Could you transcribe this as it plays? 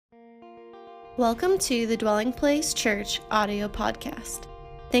Welcome to the Dwelling Place Church audio podcast.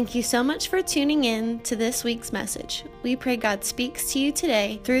 Thank you so much for tuning in to this week's message. We pray God speaks to you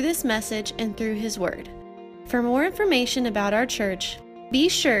today through this message and through His Word. For more information about our church, be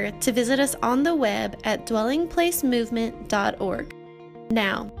sure to visit us on the web at dwellingplacemovement.org.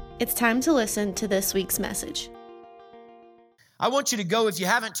 Now, it's time to listen to this week's message. I want you to go, if you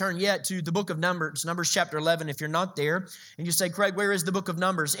haven't turned yet, to the book of Numbers, Numbers chapter 11, if you're not there, and you say, Craig, where is the book of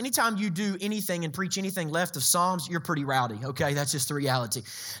Numbers? Anytime you do anything and preach anything left of Psalms, you're pretty rowdy, okay? That's just the reality.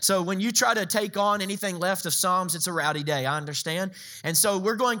 So when you try to take on anything left of Psalms, it's a rowdy day, I understand. And so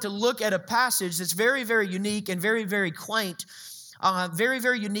we're going to look at a passage that's very, very unique and very, very quaint, very,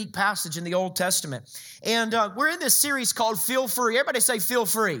 very unique passage in the Old Testament. And we're in this series called Feel Free. Everybody say, feel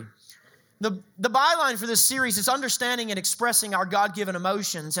free. The byline for this series is understanding and expressing our God-given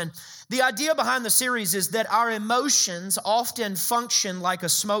emotions. And the idea behind the series is that our emotions often function like a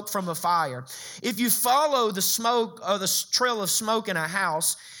smoke from a fire. If you follow the smoke or the trail of smoke in a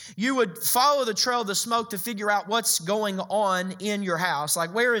house, you would follow the trail of the smoke to figure out what's going on in your house.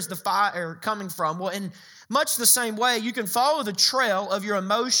 Like, where is the fire coming from? Well, in much the same way, you can follow the trail of your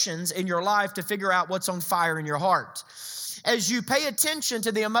emotions in your life to figure out what's on fire in your heart. As you pay attention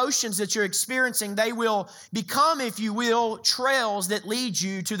to the emotions that you're experiencing, they will become, if you will, trails that lead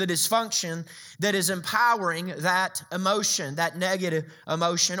you to the dysfunction that is empowering that emotion, that negative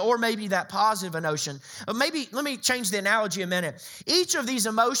emotion, or maybe that positive emotion. Maybe, let me change the analogy a minute. Each of these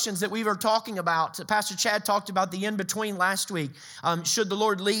emotions that we were talking about, Pastor Chad talked about the in-between last week. Should the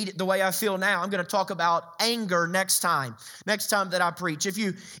Lord lead the way I feel now, I'm going to talk about anger next time that I preach. If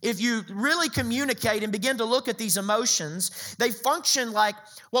you really communicate and begin to look at these emotions, they function like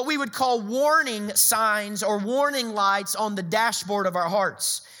what we would call warning signs or warning lights on the dashboard of our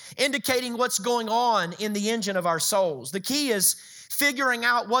hearts, indicating what's going on in the engine of our souls. The key is figuring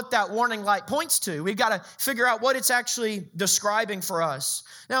out what that warning light points to. We've got to figure out what it's actually describing for us.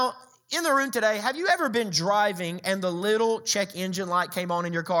 Now, in the room today, have you ever been driving and the little check engine light came on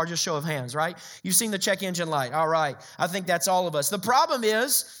in your car? Just show of hands, right? You've seen the check engine light. All right. I think that's all of us. The problem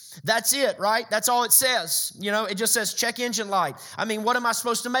is, that's it, right? That's all it says. You know, it just says check engine light. I mean, what am I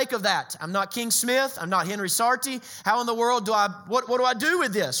supposed to make of that? I'm not King Smith. I'm not Henry Sarty. How in the world what do I do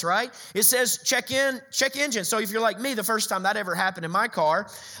with this, right? It says check engine. So if you're like me, the first time that ever happened in my car,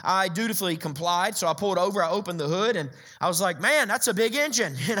 I dutifully complied. So I pulled over, I opened the hood, and I was like, man, that's a big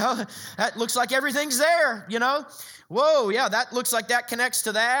engine. You know, that looks like everything's there, you know. Whoa, yeah, that looks like that connects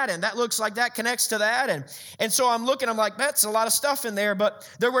to that, and that looks like that connects to that. And so I'm looking, I'm like, that's a lot of stuff in there, but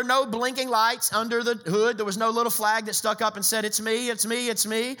there were no blinking lights under the hood. There was no little flag that stuck up and said, it's me, it's me, it's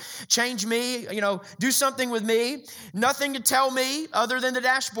me. Change me, you know, do something with me. Nothing to tell me other than the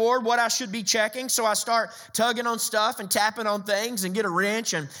dashboard what I should be checking. So I start tugging on stuff and tapping on things and get a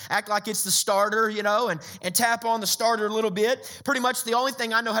wrench and act like it's the starter, you know, and tap on the starter a little bit. Pretty much the only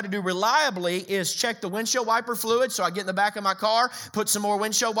thing I know how to do reliably is check the windshield wiper fluid. So I get in the back of my car, put some more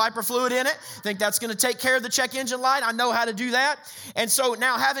windshield wiper fluid in it. Think that's going to take care of the check engine light. I know how to do that. And so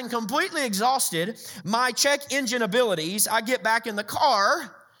now, having completely exhausted my check engine abilities, I get back in the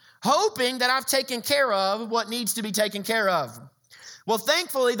car hoping that I've taken care of what needs to be taken care of. Well,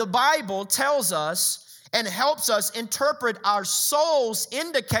 thankfully, the Bible tells us and helps us interpret our soul's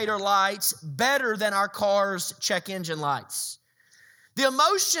indicator lights better than our car's check engine lights. The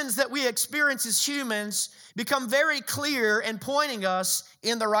emotions that we experience as humans become very clear and pointing us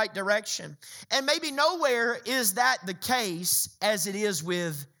in the right direction. And maybe nowhere is that the case as it is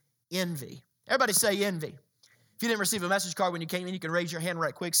with envy. Everybody say envy. If you didn't receive a message card when you came in, you can raise your hand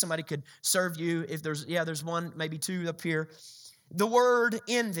right quick. Somebody could serve you. If there's one, maybe two up here. The word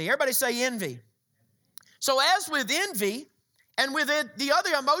envy. Everybody say envy. So as with envy, and with the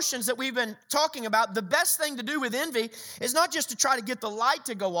other emotions that we've been talking about, the best thing to do with envy is not just to try to get the light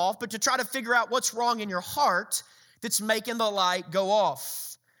to go off, but to try to figure out what's wrong in your heart that's making the light go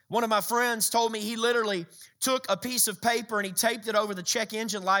off. One of my friends told me he literally took a piece of paper and he taped it over the check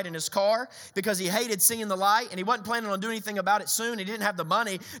engine light in his car because he hated seeing the light and he wasn't planning on doing anything about it soon. He didn't have the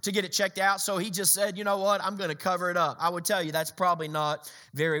money to get it checked out, so he just said, you know what, I'm going to cover it up. I would tell you that's probably not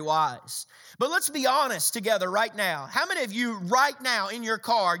very wise. But let's be honest together right now. How many of you right now in your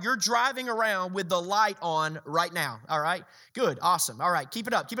car, you're driving around with the light on right now? All right, good, awesome. All right, keep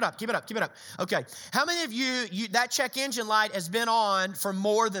it up, keep it up, keep it up, keep it up. Okay, how many of you that check engine light has been on for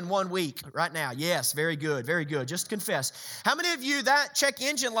more than 1 week right now? Yes, very good, very good. Just confess. How many of you that check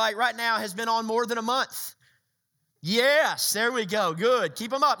engine light right now has been on more than a month? Yes, there we go. Good.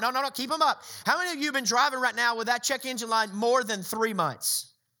 Keep them up. No, keep them up. How many of you have been driving right now with that check engine light more than 3 months?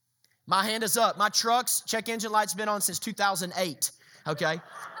 My hand is up. My truck's check engine light's been on since 2008, okay?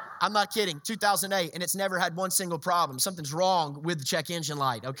 I'm not kidding. 2008, and it's never had one single problem. Something's wrong with the check engine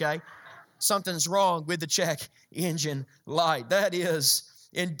light, okay? Something's wrong with the check engine light. That is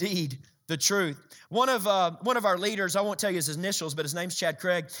indeed the truth. One of our leaders, I won't tell you his initials, but his name's Chad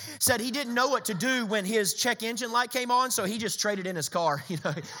Craig, said he didn't know what to do when his check engine light came on, so he just traded in his car. You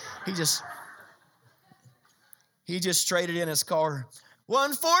know, he just traded in his car. Well,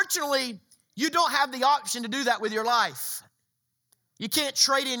 unfortunately, you don't have the option to do that with your life. You can't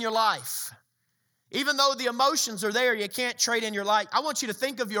trade in your life. Even though the emotions are there, you can't trade in your life. I want you to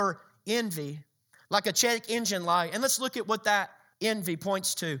think of your envy like a check engine light. And let's look at what that envy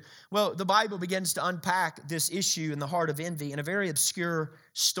points to. Well, the Bible begins to unpack this issue in the heart of envy in a very obscure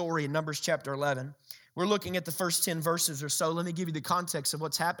story in Numbers chapter 11. We're looking at the first 10 verses or so. Let me give you the context of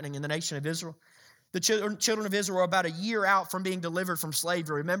what's happening in the nation of Israel. The children of Israel are about a year out from being delivered from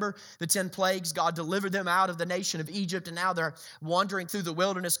slavery. Remember the 10 plagues? God delivered them out of the nation of Egypt, and now they're wandering through the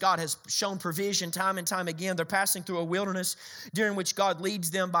wilderness. God has shown provision time and time again. They're passing through a wilderness during which God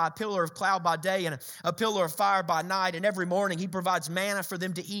leads them by a pillar of cloud by day and a pillar of fire by night. And every morning He provides manna for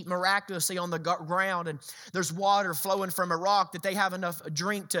them to eat miraculously on the ground. And there's water flowing from a rock that they have enough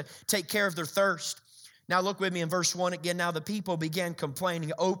drink to take care of their thirst. Now look with me in verse 1 again. Now the people began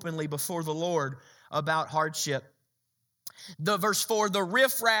complaining openly before the Lord about hardship. Verse 4, the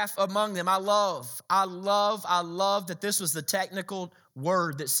riffraff among them. I love that this was the technical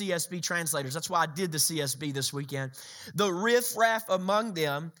word that CSB translators. That's why I did the CSB this weekend. The riffraff among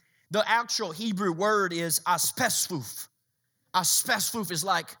them, the actual Hebrew word is aspesfuf. Aspesfuf is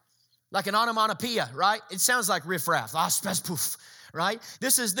like an onomatopoeia, right? It sounds like riffraff, aspesfuf, right?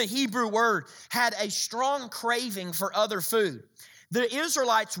 This is the Hebrew word, had a strong craving for other food. The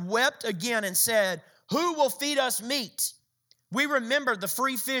Israelites wept again and said, who will feed us meat? We remembered the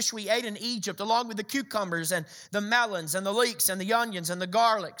free fish we ate in Egypt, along with the cucumbers and the melons and the leeks and the onions and the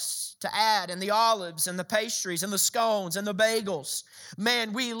garlics to add, and the olives and the pastries and the scones and the bagels.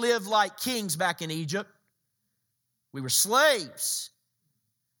 Man, we lived like kings back in Egypt. We were slaves.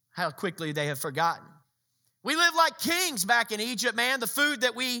 How quickly they have forgotten. We lived like kings back in Egypt, man, the food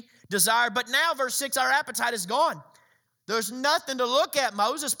that we desired. But now, verse 6, our appetite is gone. There's nothing to look at,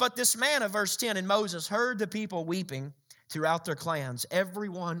 Moses, but this manna, verse 10. And Moses heard the people weeping throughout their clans,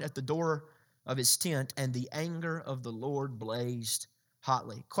 everyone at the door of his tent, and the anger of the Lord blazed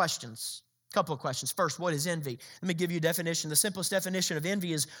hotly. Questions. A couple of questions. First, what is envy? Let me give you a definition. The simplest definition of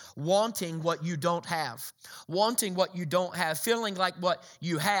envy is wanting what you don't have. Wanting what you don't have. Feeling like what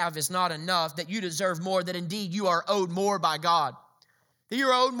you have is not enough, that you deserve more, that indeed you are owed more by God. That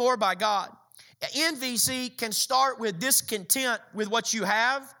you're owed more by God. Envy, see, can start with discontent with what you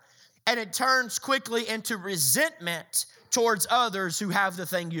have, and it turns quickly into resentment towards others who have the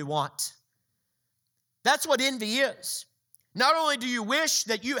thing you want. That's what envy is. Not only do you wish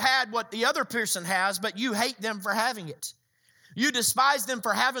that you had what the other person has, but you hate them for having it. You despise them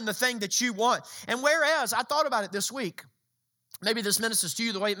for having the thing that you want. And whereas, I thought about it this week, maybe this ministers to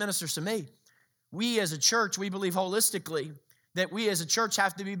you the way it ministers to me. We as a church, we believe holistically that we as a church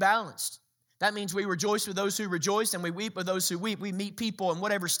have to be balanced. That means we rejoice with those who rejoice and we weep with those who weep. We meet people in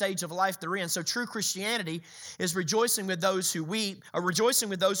whatever stage of life they're in. So true Christianity is rejoicing with those who weep, or rejoicing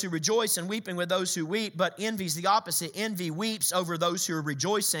with those who rejoice and weeping with those who weep. But envy is the opposite. Envy weeps over those who are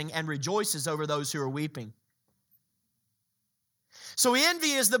rejoicing and rejoices over those who are weeping. So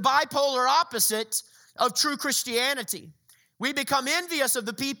envy is the bipolar opposite of true Christianity. We become envious of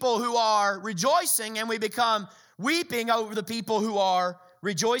the people who are rejoicing, and we become weeping over the people who are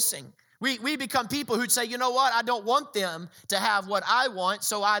rejoicing. We become people who'd say, you know what, I don't want them to have what I want,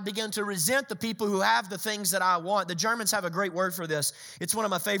 so I begin to resent the people who have the things that I want. The Germans have a great word for this. It's one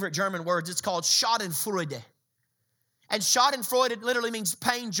of my favorite German words. It's called Schadenfreude. And Schadenfreude, it literally means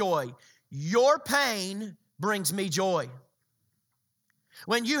pain, joy. Your pain brings me joy.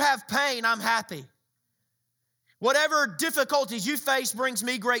 When you have pain, I'm happy. Whatever difficulties you face brings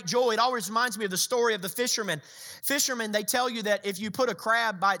me great joy. It always reminds me of the story of the fishermen. Fishermen, they tell you that if you put a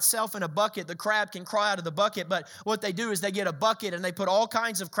crab by itself in a bucket, the crab can crawl out of the bucket. But what they do is they get a bucket and they put all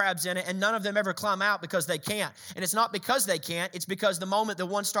kinds of crabs in it, and none of them ever climb out because they can't. And it's not because they can't. It's because the moment the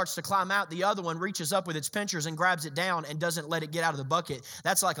one starts to climb out, the other one reaches up with its pinchers and grabs it down and doesn't let it get out of the bucket.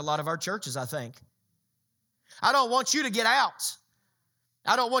 That's like a lot of our churches, I think. I don't want you to get out.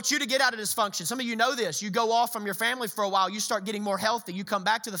 I don't want you to get out of dysfunction. Some of you know this. You go off from your family for a while. You start getting more healthy. You come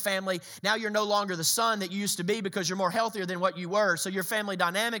back to the family. Now you're no longer the son that you used to be because you're more healthier than what you were. So your family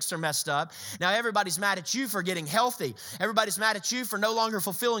dynamics are messed up. Now everybody's mad at you for getting healthy. Everybody's mad at you for no longer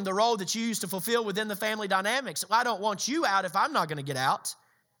fulfilling the role that you used to fulfill within the family dynamics. Well, I don't want you out if I'm not going to get out.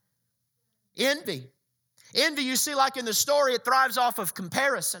 Envy. Envy, you see, like in the story, it thrives off of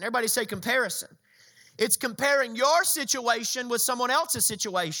comparison. Everybody say comparison. It's comparing your situation with someone else's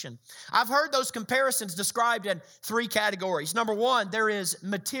situation. I've heard those comparisons described in 3 categories. Number 1, there is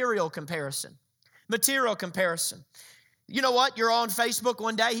material comparison. Material comparison. You know what? You're on Facebook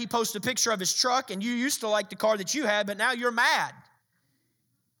one day, he posts a picture of his truck, and you used to like the car that you had, but now you're mad.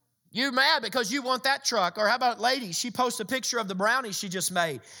 You're mad because you want that truck. Or how about ladies? She posts a picture of the brownies she just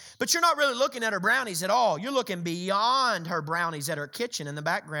made. But you're not really looking at her brownies at all. You're looking beyond her brownies at her kitchen in the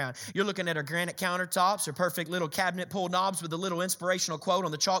background. You're looking at her granite countertops, her perfect little cabinet pull knobs with a little inspirational quote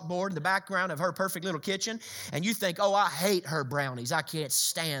on the chalkboard in the background of her perfect little kitchen. And you think, oh, I hate her brownies. I can't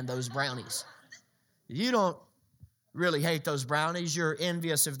stand those brownies. You don't really hate those brownies. You're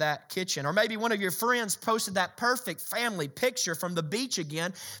envious of that kitchen. Or maybe one of your friends posted that perfect family picture from the beach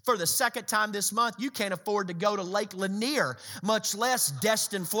again for the 2nd time this month. You can't afford to go to Lake Lanier, much less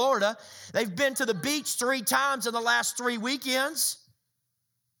Destin, Florida. They've been to the beach 3 times in the last 3 weekends.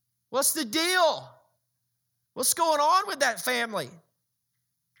 What's the deal? What's going on with that family?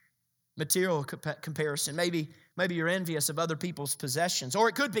 Material comparison. Maybe you're envious of other people's possessions. Or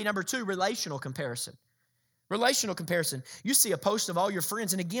it could be, number 2, relational comparison. Relational comparison. You see a post of all your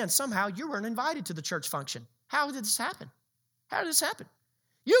friends, and again, somehow you weren't invited to the church function. How did this happen? How did this happen?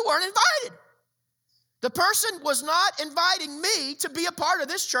 You weren't invited. The person was not inviting me to be a part of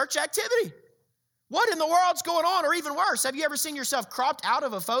this church activity. What in the world's going on? Or even worse, have you ever seen yourself cropped out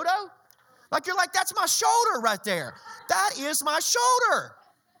of a photo? Like you're like, that's my shoulder right there. That is my shoulder.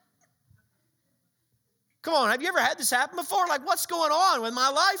 Come on, have you ever had this happen before? Like, what's going on with my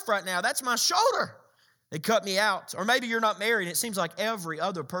life right now? That's my shoulder. They cut me out. Or maybe you're not married, and it seems like every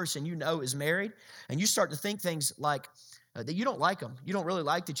other person you know is married, and you start to think things like that you don't like them. You don't really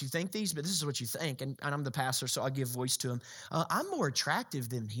like that you think these, but this is what you think. And I'm the pastor, so I give voice to him. I'm more attractive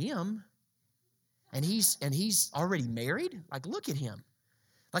than him, and he's already married. Like, look at him.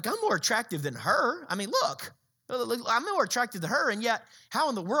 Like, I'm more attractive than her. I mean, look. I'm more attracted to her, and yet how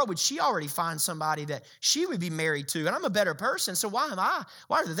in the world would she already find somebody that she would be married to? And I'm a better person, so why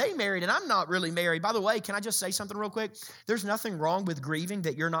are they married and I'm not really married? By the way, can I just say something real quick? There's nothing wrong with grieving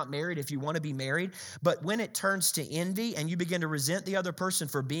that you're not married if you want to be married, but when it turns to envy and you begin to resent the other person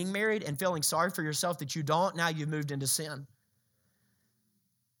for being married and feeling sorry for yourself that you don't, now you've moved into sin.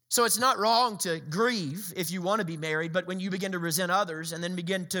 So it's not wrong to grieve if you want to be married, but when you begin to resent others and then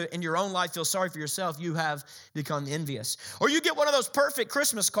begin to, in your own life, feel sorry for yourself, you have become envious. Or you get one of those perfect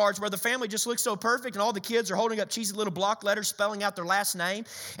Christmas cards where the family just looks so perfect and all the kids are holding up cheesy little block letters spelling out their last name,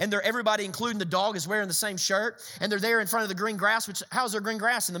 and everybody, including the dog, is wearing the same shirt, and they're there in front of the green grass, which, how's there green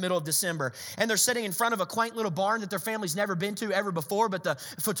grass in the middle of December? And they're sitting in front of a quaint little barn that their family's never been to ever before, but the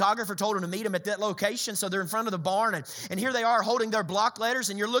photographer told them to meet them at that location, so they're in front of the barn, and here they are holding their block letters,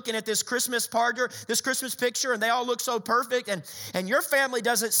 and you're looking at this Christmas this Christmas picture, and they all look so perfect, and your family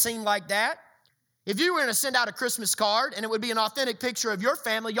doesn't seem like that. If you were going to send out a Christmas card and it would be an authentic picture of your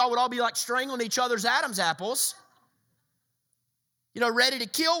family, y'all would all be like strangling each other's Adam's apples, ready to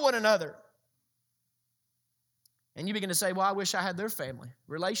kill one another. And you begin to say, well, I wish I had their family.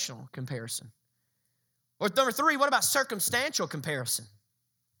 Relational comparison. Or number 3, what about circumstantial comparison?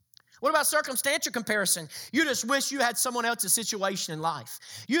 What about circumstantial comparison? You just wish you had someone else's situation in life.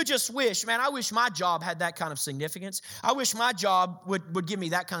 You just wish, man, I wish my job had that kind of significance. I wish my job would give me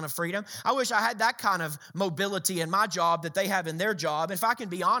that kind of freedom. I wish I had that kind of mobility in my job that they have in their job. If I can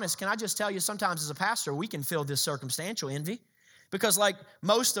be honest, can I just tell you, sometimes as a pastor, we can feel this circumstantial envy. Because like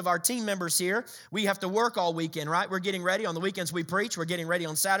most of our team members here, we have to work all weekend, right? We're getting ready. On the weekends we preach. We're getting ready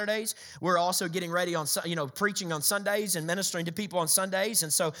on Saturdays. We're also getting ready on, preaching on Sundays and ministering to people on Sundays.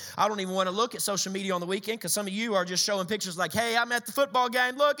 And so I don't even want to look at social media on the weekend because some of you are just showing pictures like, hey, I'm at the football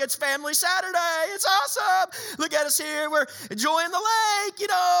game. Look, it's Family Saturday. It's awesome. Look at us here. We're enjoying the lake,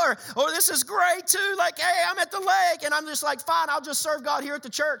 or this is great too. Like, hey, I'm at the lake. And I'm just like, fine, I'll just serve God here at the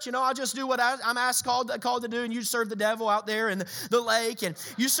church. I'll just do what I'm called to do, and you serve the devil out there in the lake, and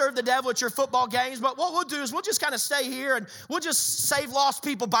you serve the devil at your football games. But what we'll do is we'll just kind of stay here and we'll just save lost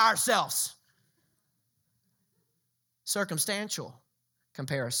people by ourselves. Circumstantial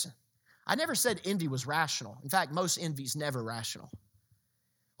comparison. I never said envy was rational. In fact, most envy's never rational.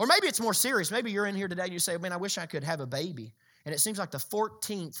 Or maybe it's more serious. Maybe you're in here today and you say, man, I wish I could have a baby. And it seems like the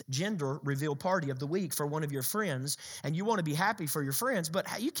 14th gender reveal party of the week for one of your friends, and you want to be happy for your friends, but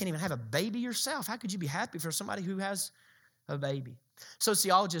you can't even have a baby yourself. How could you be happy for somebody who has a baby?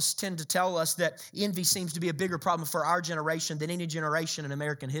 Sociologists tend to tell us that envy seems to be a bigger problem for our generation than any generation in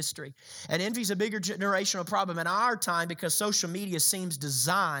American history. And envy is a bigger generational problem in our time because social media seems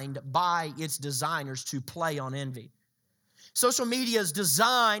designed by its designers to play on envy. Social media's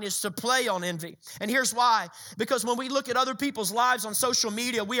design is to play on envy. And here's why. Because when we look at other people's lives on social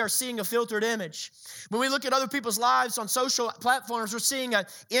media, we are seeing a filtered image. When we look at other people's lives on social platforms, we're seeing an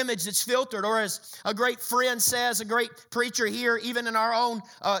image that's filtered. Or as a great friend says, a great preacher here, even in our own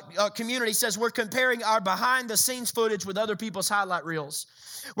community, says we're comparing our behind-the-scenes footage with other people's highlight reels.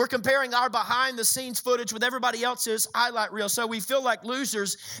 We're comparing our behind-the-scenes footage with everybody else's highlight reel. So we feel like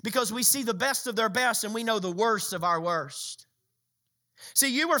losers because we see the best of their best and we know the worst of our worst.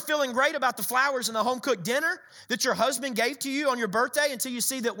 See, you were feeling great about the flowers and the home-cooked dinner that your husband gave to you on your birthday until you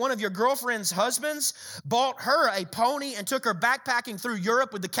see that one of your girlfriend's husbands bought her a pony and took her backpacking through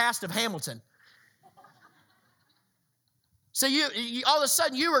Europe with the cast of Hamilton. So you all of a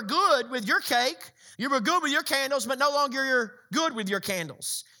sudden you were good with your cake, you were good with your candles, but no longer you're good with your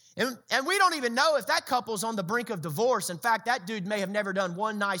candles. And we don't even know if that couple's on the brink of divorce. In fact, that dude may have never done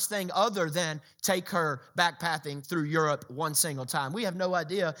one nice thing other than take her backpacking through Europe one single time. We have no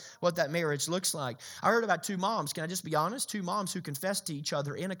idea what that marriage looks like. I heard about two moms, can I just be honest? Two moms who confessed to each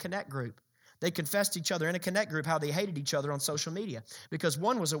other in a Connect group. They confessed to each other in a Connect group how they hated each other on social media. Because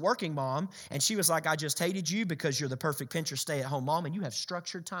one was a working mom, and she was like, I just hated you because you're the perfect Pinterest stay-at-home mom, and you have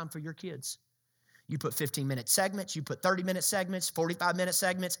structured time for your kids. You put 15-minute segments, you put 30-minute segments, 45-minute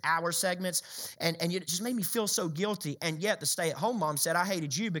segments, hour segments, and it just made me feel so guilty. And yet the stay-at-home mom said, I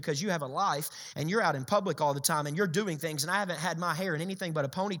hated you because you have a life, and you're out in public all the time, and you're doing things, and I haven't had my hair in anything but a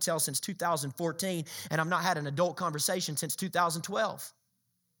ponytail since 2014, and I've not had an adult conversation since 2012.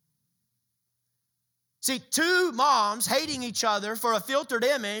 See, two moms hating each other for a filtered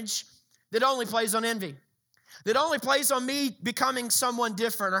image that only plays on envy, that only plays on me becoming someone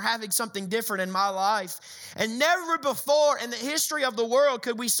different or having something different in my life. And never before in the history of the world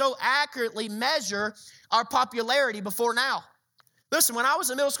could we so accurately measure our popularity before now. Listen, when I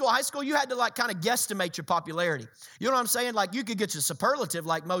was in middle school, high school, you had to kind of guesstimate your popularity. You know what I'm saying? Like you could get your superlative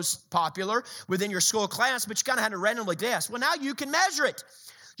like most popular within your school class, but you kind of had to randomly guess. Well, now you can measure it.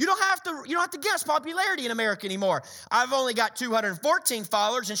 You don't have to guess popularity in America anymore. I've only got 214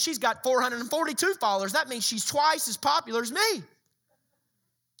 followers, and she's got 442 followers. That means she's twice as popular as me.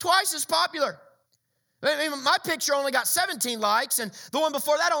 Twice as popular. I mean, my picture only got 17 likes, and the one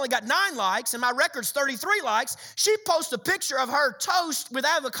before that only got 9 likes, and my record's 33 likes. She posts a picture of her toast with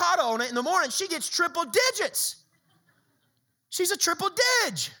avocado on it in the morning. She gets triple digits. She's a triple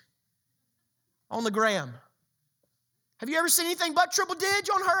dig on the gram. Have you ever seen anything but triple dig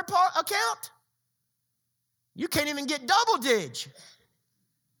on her account? You can't even get double dig.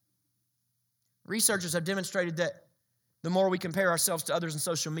 Researchers have demonstrated that the more we compare ourselves to others on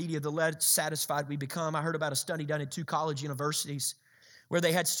social media, the less satisfied we become. I heard about a study done at 2 college universities where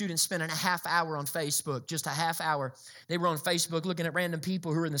they had students spending a half hour on Facebook, just a half hour. They were on Facebook looking at random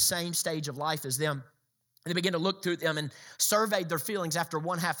people who were in the same stage of life as them. And they began to look through them and surveyed their feelings after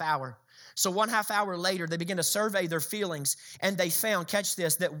 1.5 hour. So 1.5 hour later, they began to survey their feelings, and they found, catch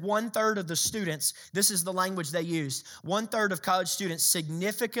this, that 1/3 of the students, this is the language they used, 1/3 of college students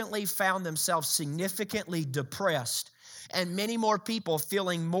significantly found themselves significantly depressed, and many more people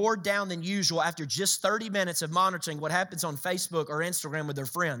feeling more down than usual after just 30 minutes of monitoring what happens on Facebook or Instagram with their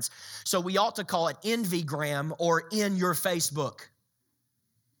friends. So we ought to call it envygram or in your Facebook.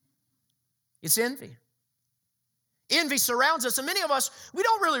 It's envy. Envy surrounds us, and many of us, we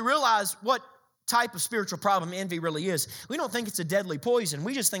don't really realize what type of spiritual problem envy really is. We don't think it's a deadly poison.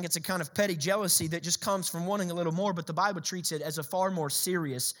 We just think it's a kind of petty jealousy that just comes from wanting a little more, but the Bible treats it as a far more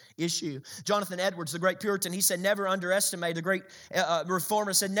serious issue. Jonathan Edwards, the great Puritan, he said, never underestimate, the great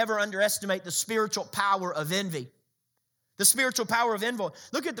reformer said, never underestimate the spiritual power of envy. The spiritual power of envy.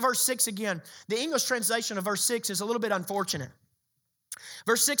 Look at verse 6 again. The English translation of verse 6 is a little bit unfortunate.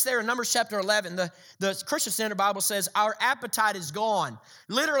 Verse 6 there in Numbers chapter 11, the Christian Standard Bible says, our appetite is gone.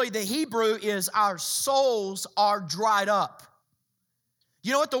 Literally, the Hebrew is our souls are dried up.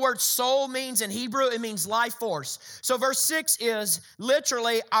 You know what the word soul means in Hebrew? It means life force. So verse 6 is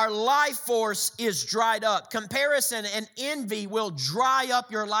literally our life force is dried up. Comparison and envy will dry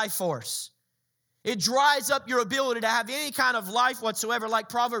up your life force. It dries up your ability to have any kind of life whatsoever, like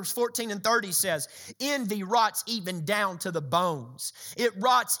Proverbs 14:30 says. Envy rots even down to the bones. It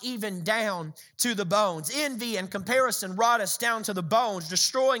rots even down to the bones. Envy and comparison rot us down to the bones,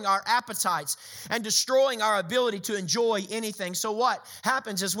 destroying our appetites and destroying our ability to enjoy anything. So what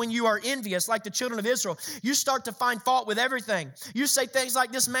happens is when you are envious, like the children of Israel, you start to find fault with everything. You say things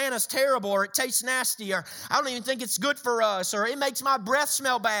like, this man is terrible, or it tastes nasty, or I don't even think it's good for us, or it makes my breath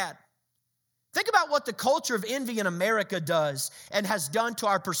smell bad. Think about what the culture of envy in America does and has done to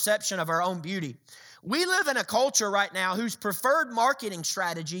our perception of our own beauty. We live in a culture right now whose preferred marketing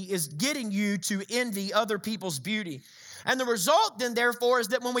strategy is getting you to envy other people's beauty. And the result then, therefore, is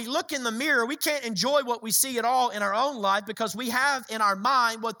that when we look in the mirror, we can't enjoy what we see at all in our own life because we have in our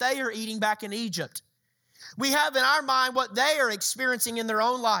mind what they are eating back in Egypt. We have in our mind what they are experiencing in their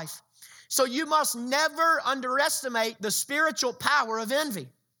own life. So you must never underestimate the spiritual power of envy.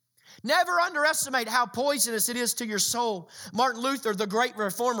 Never underestimate how poisonous it is to your soul. Martin Luther, the great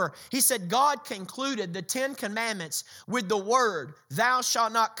reformer, he said, God concluded the 10 commandments with the word, thou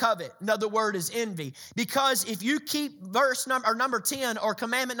shalt not covet. Another word is envy. Because if you keep number 10 or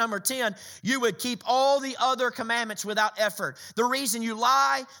commandment number 10, you would keep all the other commandments without effort. The reason you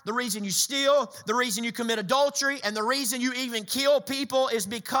lie, the reason you steal, the reason you commit adultery, and the reason you even kill people is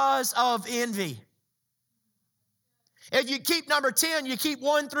because of envy. If you keep number 10, you keep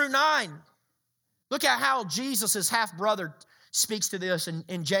 1 through 9. Look at how Jesus' half-brother speaks to this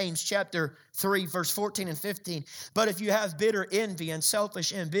in James chapter 3, verse 14 and 15. But if you have bitter envy and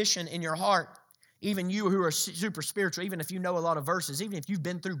selfish ambition in your heart, even you who are super spiritual, even if you know a lot of verses, even if you've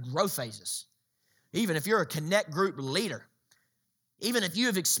been through growth phases, even if you're a connect group leader, even if you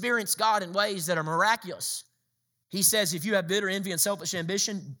have experienced God in ways that are miraculous, he says, if you have bitter envy and selfish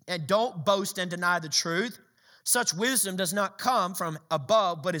ambition, and don't boast and deny the truth, such wisdom does not come from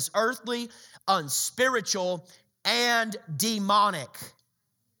above, but is earthly, unspiritual, and demonic.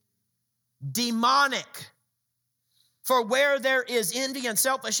 Demonic. For where there is envy and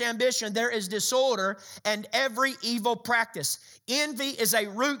selfish ambition, there is disorder and every evil practice. Envy is a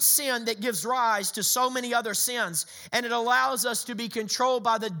root sin that gives rise to so many other sins, and it allows us to be controlled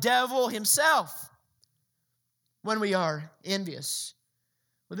by the devil himself when we are envious.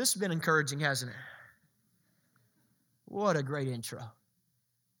 Well, this has been encouraging, hasn't it? What a great intro.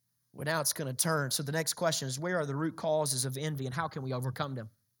 Well, now it's going to turn. So the next question is, where are the root causes of envy and how can we overcome them?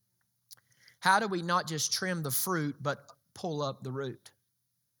 How do we not just trim the fruit, but pull up the root?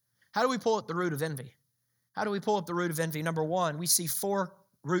 How do we pull up the root of envy? How do we pull up the root of envy? Number one, we see 4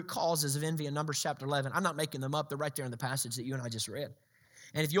 root causes of envy in Numbers chapter 11. I'm not making them up. They're right there in the passage that you and I just read.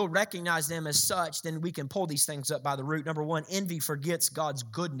 And if you'll recognize them as such, then we can pull these things up by the root. Number one, envy forgets God's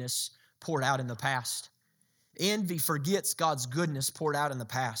goodness poured out in the past. Envy forgets God's goodness poured out in the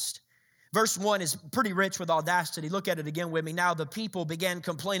past. Verse 1 is pretty rich with audacity. Look at it again with me. Now the people began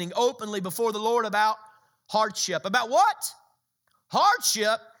complaining openly before the Lord about hardship. About what?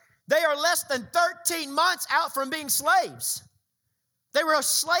 Hardship. They are less than 13 months out from being slaves. They were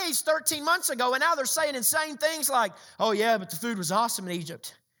slaves 13 months ago, and now they're saying insane things like, oh yeah, but the food was awesome in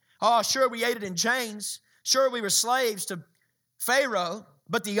Egypt. Oh, sure, we ate it in chains. Sure, we were slaves to Pharaoh.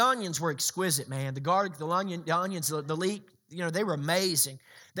 But the onions were exquisite, man. The garlic, the onions, the leek, they were amazing.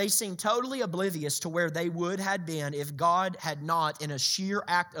 They seemed totally oblivious to where they would have been if God had not, in a sheer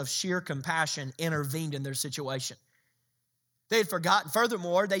act of sheer compassion, intervened in their situation. They had forgotten.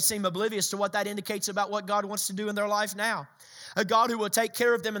 Furthermore, they seem oblivious to what that indicates about what God wants to do in their life now. A God who will take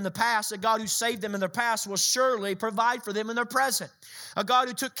care of them in the past, a God who saved them in their past will surely provide for them in their present. A God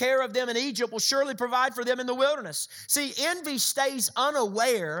who took care of them in Egypt will surely provide for them in the wilderness. See, envy stays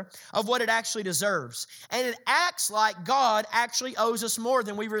unaware of what it actually deserves. And it acts like God actually owes us more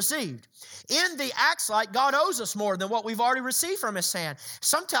than we received. Envy acts like God owes us more than what we've already received from His hand.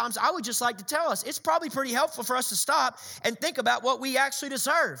 Sometimes I would just like to tell us, it's probably pretty helpful for us to stop and think about what we actually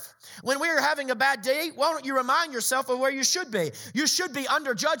deserve. When we are having a bad day, why don't you remind yourself of where you should be? You should be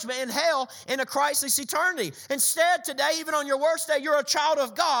under judgment in hell in a Christless eternity. Instead, today, even on your worst day, you're a child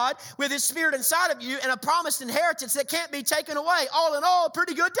of God with His Spirit inside of you and a promised inheritance that can't be taken away. All in all, a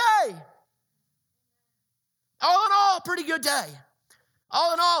pretty good day. All in all, a pretty good day.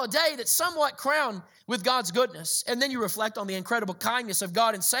 All in all, a day that's somewhat crowned with God's goodness. And then you reflect on the incredible kindness of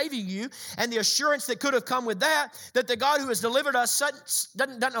God in saving you and the assurance that could have come with that the God who has delivered us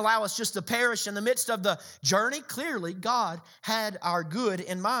doesn't allow us just to perish in the midst of the journey. Clearly, God had our good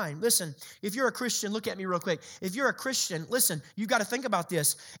in mind. Listen, if you're a Christian, look at me real quick. If you're a Christian, listen, you've got to think about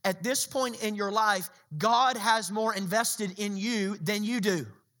this. At this point in your life, God has more invested in you than you do.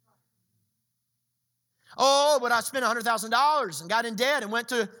 Oh, but I spent $100,000 and got in debt and went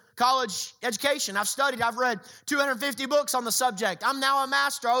to college education. I've studied. I've read 250 books on the subject. I'm now a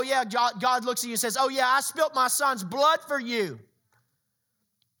master. Oh, yeah, God looks at you and says, oh, yeah, I spilt my son's blood for you.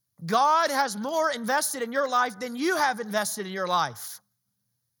 God has more invested in your life than you have invested in your life.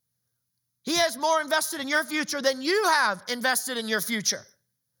 He has more invested in your future than you have invested in your future.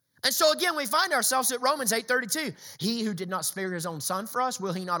 And so again, we find ourselves at Romans 8:32. He who did not spare His own Son for us,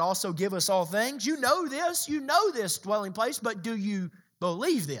 will He not also give us all things? You know this dwelling place, but do you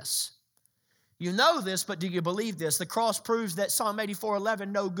believe this? You know this, but do you believe this? The cross proves that Psalm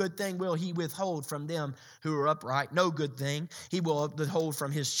 84:11, no good thing will He withhold from them who are upright. No good thing He will withhold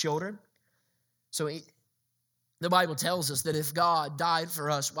from His children. So The Bible tells us that if God died for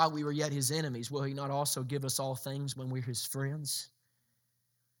us while we were yet his enemies, will he not also give us all things when we're his friends?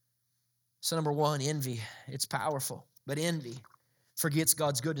 So number one, envy. It's powerful, but envy forgets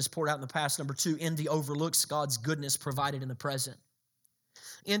God's goodness poured out in the past. Number two, envy overlooks God's goodness provided in the present.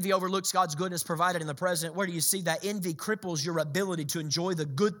 Envy overlooks God's goodness provided in the present. Where do you see that? Envy cripples your ability to enjoy the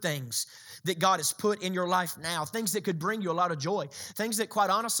good things that God has put in your life now. Things that could bring you a lot of joy. Things that,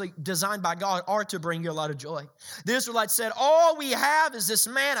 quite honestly, designed by God are to bring you a lot of joy. The Israelites said, all we have is this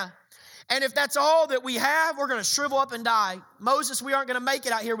manna. And if that's all that we have, we're going to shrivel up and die. Moses, we aren't going to make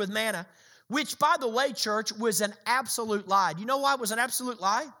it out here with manna. Which, by the way, church, was an absolute lie. Do you know why it was an absolute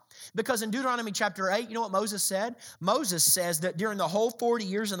lie? Because in Deuteronomy chapter 8, you know what Moses said? Moses says that during the whole 40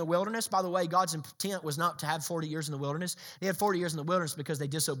 years in the wilderness, by the way, God's intent was not to have 40 years in the wilderness. They had 40 years in the wilderness because they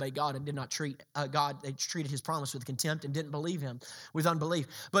disobeyed God and did not treat God. They treated his promise with contempt and didn't believe him with unbelief.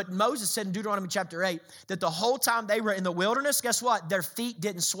 But Moses said in Deuteronomy chapter 8 that the whole time they were in the wilderness, guess what? Their feet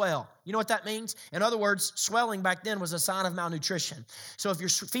didn't swell. You know what that means? In other words, swelling back then was a sign of malnutrition. So if your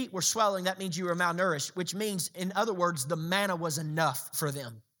feet were swelling, that means you were malnourished, which means, in other words, the manna was enough for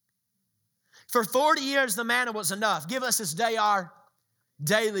them. For 40 years, the manna was enough. Give us this day our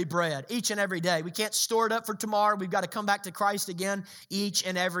daily bread, each and every day. We can't store it up for tomorrow. We've got to come back to Christ again each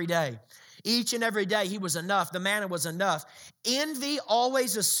and every day. Each and every day, he was enough. The manna was enough. Envy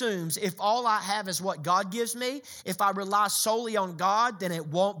always assumes if all I have is what God gives me, if I rely solely on God, then it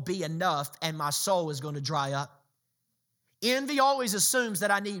won't be enough and my soul is going to dry up. Envy always assumes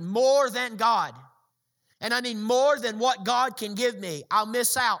that I need more than God and I need more than what God can give me. I'll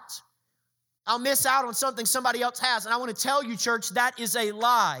miss out. I'll miss out on something somebody else has. And I want to tell you, church, that is a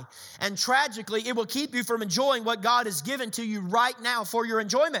lie. And tragically, it will keep you from enjoying what God has given to you right now for your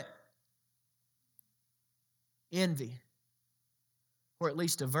enjoyment. Envy, or at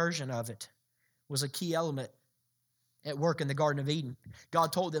least a version of it, was a key element at work in the Garden of Eden.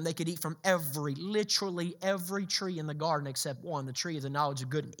 God told them they could eat from literally every tree in the garden except one, the tree of the knowledge of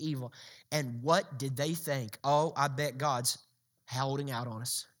good and evil. And what did they think? Oh, I bet God's holding out on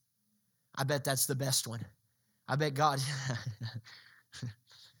us. I bet that's the best one. I bet God,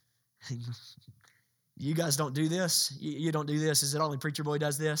 you guys don't do this. You don't do this. Is it only Preacher Boy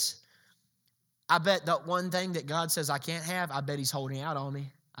does this? I bet that one thing that God says I can't have, I bet he's holding out on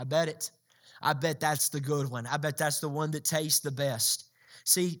me. I bet it. I bet that's the good one. I bet that's the one that tastes the best.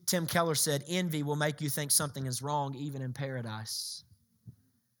 See, Tim Keller said, envy will make you think something is wrong even in paradise.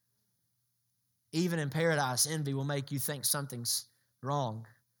 Even in paradise, envy will make you think something's wrong.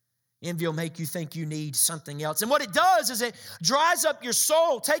 Envy will make you think you need something else. And what it does is it dries up your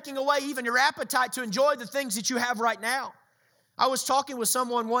soul, taking away even your appetite to enjoy the things that you have right now. I was talking with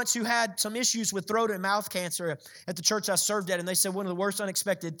someone once who had some issues with throat and mouth cancer at the church I served at, and they said one of the worst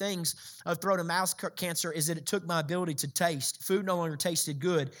unexpected things of throat and mouth cancer is that it took my ability to taste. Food no longer tasted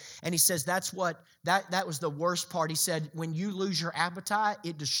good. And he says that was the worst part. He said, when you lose your appetite,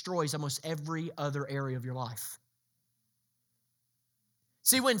 it destroys almost every other area of your life.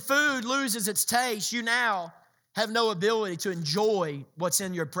 See, when food loses its taste, you now have no ability to enjoy what's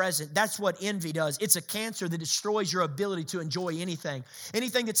in your present. That's what envy does. It's a cancer that destroys your ability to enjoy anything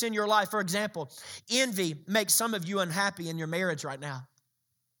that's in your life. For example, envy makes some of you unhappy in your marriage right now.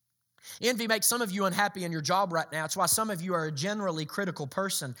 Envy makes some of you unhappy in your job right now. It's why some of you are a generally critical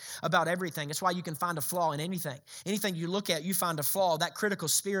person about everything. It's why you can find a flaw in anything. Anything you look at, you find a flaw. That critical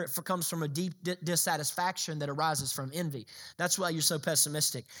spirit comes from a deep dissatisfaction that arises from envy. That's why you're so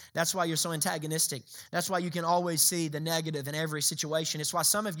pessimistic. That's why you're so antagonistic. That's why you can always see the negative in every situation. It's why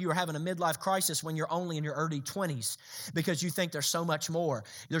some of you are having a midlife crisis when you're only in your early 20s because you think there's so much more.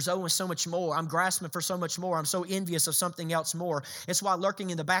 There's always so much more. I'm grasping for so much more. I'm so envious of something else more. It's why lurking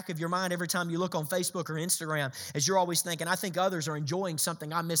in the back of your mind every time you look on Facebook or Instagram is you're always thinking, I think others are enjoying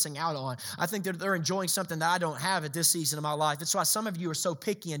something I'm missing out on. I think that they're enjoying something that I don't have at this season of my life. It's why some of you are so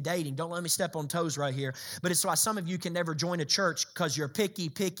picky in dating. Don't let me step on toes right here. But it's why some of you can never join a church because you're picky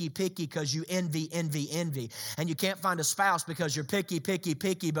because you envy. And you can't find a spouse because you're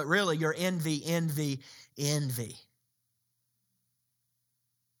picky, but really you're envy.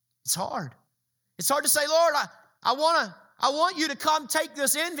 It's hard. It's hard to say, Lord, I want you to come take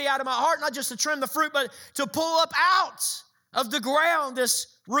this envy out of my heart, not just to trim the fruit, but to pull up out of the ground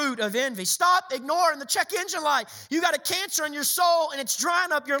this root of envy. Stop ignoring the check engine light. You got a cancer in your soul and it's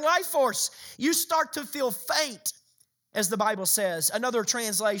drying up your life force. You start to feel faint, as the Bible says. Another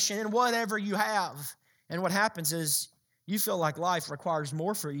translation, in whatever you have. And what happens is you feel like life requires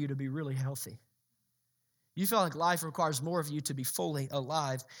more for you to be really healthy. You feel like life requires more of you to be fully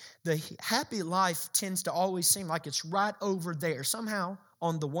alive. The happy life tends to always seem like it's right over there, somehow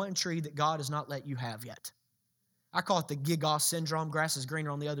on the one tree that God has not let you have yet. I call it the Gigos syndrome. Grass is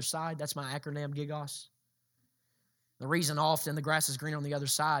greener on the other side. That's my acronym, Gigos. The reason often the grass is greener on the other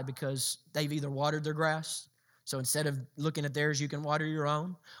side because they've either watered their grass, so instead of looking at theirs, you can water your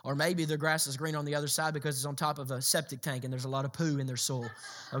own. Or maybe their grass is green on the other side because it's on top of a septic tank and there's a lot of poo in their soil.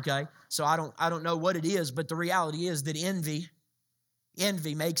 Okay? So I don't know what it is, but the reality is that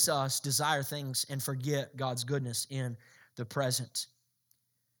envy makes us desire things and forget God's goodness in the present.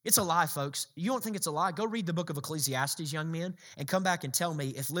 It's a lie, folks. You don't think it's a lie? Go read the book of Ecclesiastes, young men, and come back and tell me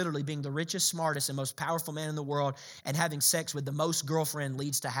if literally being the richest, smartest, and most powerful man in the world and having sex with the most girlfriend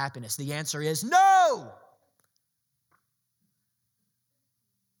leads to happiness. The answer is no!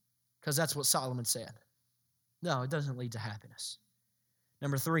 Because that's what Solomon said. No, it doesn't lead to happiness.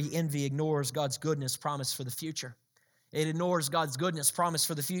 Number 3, envy ignores God's goodness promise for the future. It ignores God's goodness promise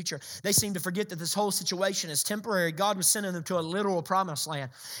for the future. They seem to forget that this whole situation is temporary. God was sending them to a literal promised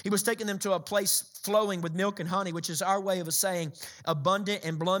land. He was taking them to a place flowing with milk and honey, which is our way of saying abundant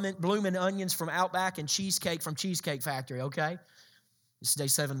and blooming onions from Outback and cheesecake from Cheesecake Factory, okay? This is day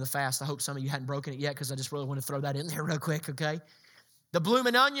 7 of the fast. I hope some of you hadn't broken it yet because I just really want to throw that in there real quick, okay? The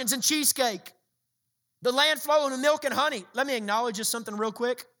blooming onions and cheesecake. The land flowing with milk and honey. Let me acknowledge just something real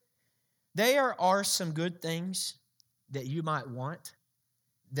quick. There are some good things that you might want,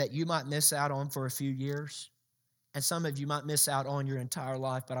 that you might miss out on for a few years. And some of you might miss out on your entire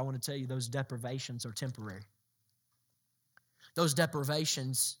life, but I want to tell you those deprivations are temporary. Those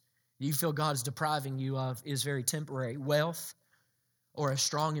deprivations you feel God is depriving you of is very temporary. Wealth or a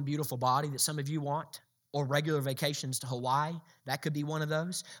strong and beautiful body that some of you want, or regular vacations to Hawaii, that could be one of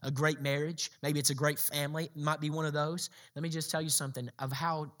those. A great marriage, maybe it's a great family, it might be one of those. Let me just tell you something of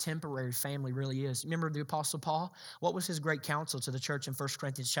how temporary family really is. Remember the Apostle Paul? What was his great counsel to the church in 1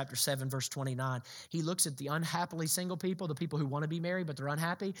 Corinthians chapter 7, verse 29? He looks at the unhappily single people, the people who want to be married but they're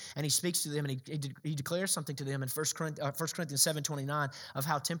unhappy, and he speaks to them and he declares something to them in 1 Corinthians 7, 29 of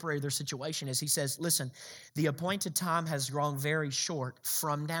how temporary their situation is. He says, listen, the appointed time has grown very short.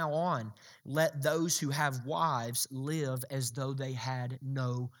 From now on, let those who have wives live as though they had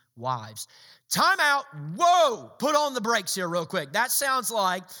no wives. Time out. Whoa! Put on the brakes here real quick. That sounds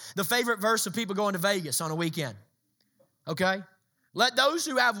like the favorite verse of people going to Vegas on a weekend. Okay? Let those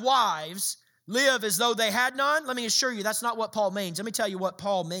who have wives live as though they had none. Let me assure you, that's not what Paul means. Let me tell you what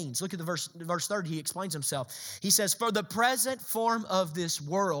Paul means. Look at the verse 30. He explains himself. He says, for the present form of this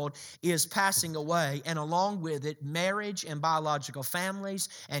world is passing away, and along with it, marriage and biological families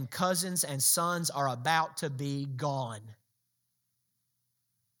and cousins and sons are about to be gone.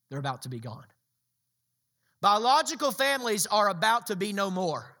 They're about to be gone. Biological families are about to be no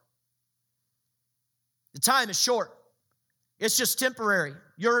more. The time is short. It's just temporary.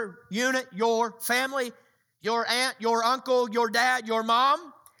 Your unit, your family, your aunt, your uncle, your dad, your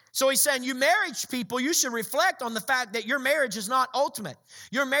mom. So he's saying, you marriage people, you should reflect on the fact that your marriage is not ultimate.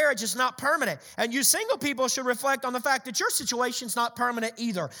 Your marriage is not permanent. And you single people should reflect on the fact that your situation's not permanent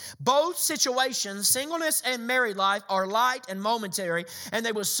either. Both situations, singleness and married life, are light and momentary, and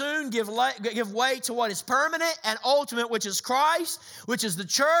they will soon give way to what is permanent and ultimate, which is Christ, which is the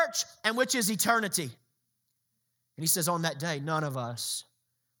church, and which is eternity. And he says, on that day, none of us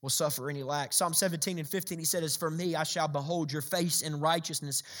will suffer any lack. Psalm 17 and 15, he said, as for me, I shall behold your face in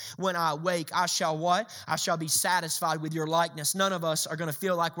righteousness. When I awake, I shall what? I shall be satisfied with your likeness. None of us are going to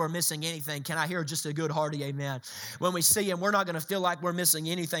feel like we're missing anything. Can I hear just a good hearty amen? When we see him, we're not going to feel like we're missing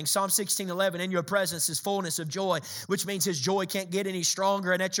anything. Psalm 16:11, in your presence is fullness of joy, which means his joy can't get any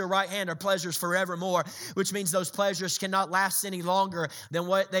stronger. And at your right hand are pleasures forevermore, which means those pleasures cannot last any longer than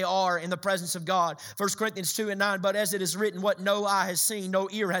what they are in the presence of God. 1 Corinthians 2 and 9, but as it is written, what no eye has seen, no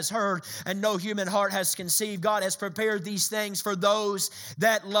ear has heard, and no human heart has conceived, God has prepared these things for those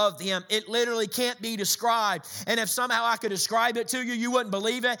that love him. It literally can't be described. And if somehow I could describe it to you, you wouldn't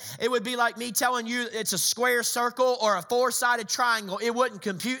believe it. It would be like me telling you it's a square circle or a four-sided triangle. It wouldn't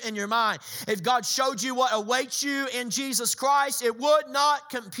compute in your mind. If God showed you what awaits you in Jesus Christ, it would not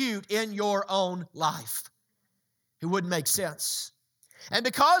compute in your own life. It wouldn't make sense. And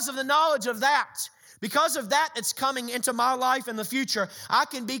because of the knowledge of that, because of that that's coming into my life in the future, I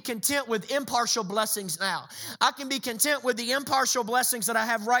can be content with impartial blessings now. I can be content with the impartial blessings that I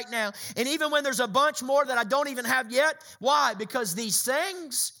have right now. And even when there's a bunch more that I don't even have yet, why? Because these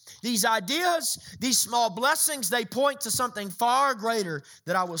things, these ideas, these small blessings, they point to something far greater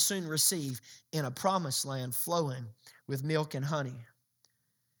that I will soon receive in a promised land flowing with milk and honey.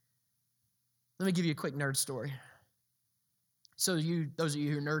 Let me give you a quick nerd story. So those of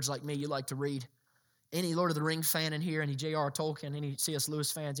you who are nerds like me, you like to read. Any Lord of the Rings fan in here? Any J.R. Tolkien? Any C.S.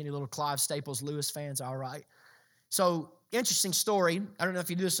 Lewis fans? Any little Clive Staples Lewis fans? All right. So interesting story. I don't know if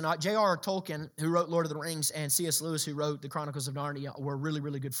you do this or not. J.R.R. Tolkien, who wrote Lord of the Rings, and C.S. Lewis, who wrote the Chronicles of Narnia, were really,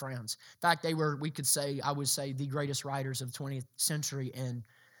 really good friends. In fact, they were, I would say, the greatest writers of the 20th century, and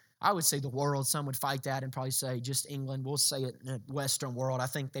I would say the world. Some would fight that and probably say just England. We'll say it in the Western world. I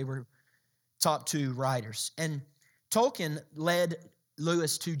think they were top two writers. And Tolkien led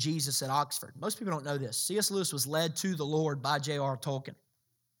Lewis to Jesus at Oxford. Most people don't know this. C.S. Lewis was led to the Lord by J.R.R. Tolkien.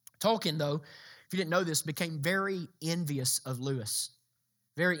 Tolkien, though, if you didn't know this, became very envious of Lewis.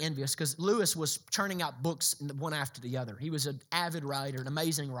 Very envious, because Lewis was churning out books one after the other. He was an avid writer, an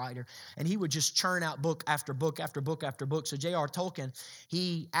amazing writer, and he would just churn out book after book after book after book. So J.R. Tolkien,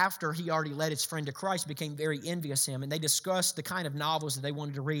 after he already led his friend to Christ, became very envious of him, and they discussed the kind of novels that they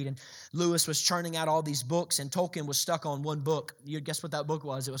wanted to read, and Lewis was churning out all these books, and Tolkien was stuck on one book. You'd guess what that book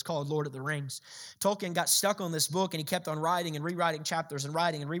was. It was called Lord of the Rings. Tolkien got stuck on this book, and he kept on writing and rewriting chapters and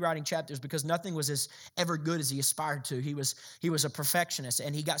writing and rewriting chapters because nothing was as ever good as he aspired to. He was a perfectionist.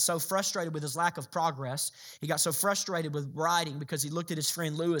 And he got so frustrated with his lack of progress. He got so frustrated with writing because he looked at his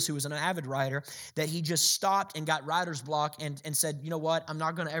friend Lewis, who was an avid writer, that he just stopped and got writer's block and said, you know what, I'm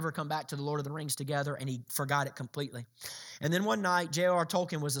not going to ever come back to the Lord of the Rings together, and he forgot it completely. And then one night, J.R.R.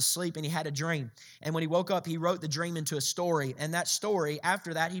 Tolkien was asleep and he had a dream. And when he woke up, he wrote the dream into a story. And that story,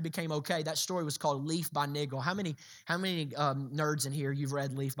 after that, he became okay. That story was called Leaf by Niggle. How many nerds in here you've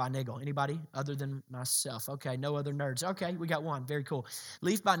read Leaf by Niggle? Anybody other than myself? Okay, no other nerds. Okay, we got one. Very cool.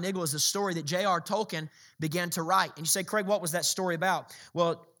 Leaf by Niggle is a story that J.R.R. Tolkien began to write. And you say, Craig, what was that story about?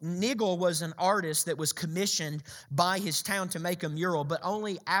 Well, Niggle was an artist that was commissioned by his town to make a mural, but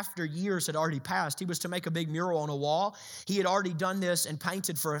only after years had already passed. He was to make a big mural on a wall. He had already done this and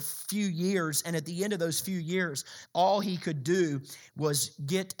painted for a few years, and at the end of those few years, all he could do was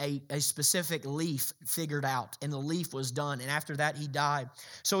get a specific leaf figured out, and the leaf was done, and after that, he died.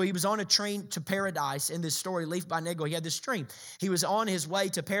 So he was on a train to paradise in this story, Leaf by Niggle. He had this dream. He was on his way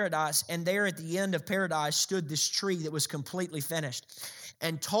to paradise, and there at the end of paradise stood this tree that was completely finished.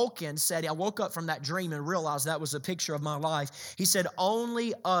 And Tolkien said, I woke up from that dream and realized that was a picture of my life. He said,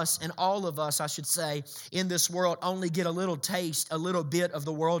 only us, and all of us, I should say, in this world only get a little taste, a little bit of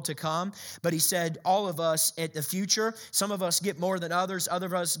the world to come. But he said, all of us at the future, some of us get more than others, other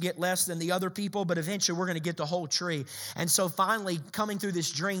of us get less than the other people, but eventually we're going to get the whole tree. And so finally, coming through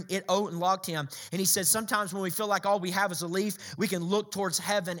this dream, it unlocked him. And he said, sometimes when we feel like all we have is a leaf, we can look towards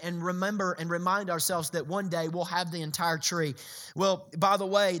heaven and remember and remind ourselves that one day we'll have the entire tree. Well, by the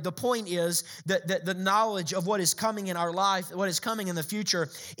way, the point is that the knowledge of what is coming in our life, what is coming in the future,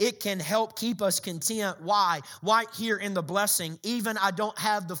 it can help keep us content. Why? Right here in the blessing, even I don't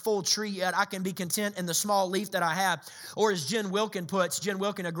have the full tree yet, I can be content in the small leaf that I have. Or as Jen Wilkin puts, Jen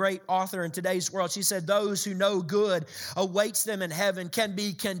Wilkin, a great author in today's world, she said, those who know good awaits them in heaven can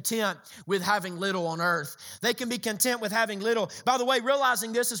be content with having little on earth. They can be content with having little. By the way,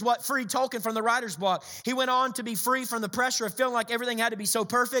 realizing this is what freed Tolkien from the writer's block. He went on to be free from the pressure of feeling like everything had to be so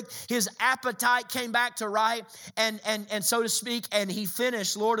perfect. His appetite came back to right, and so to speak, and he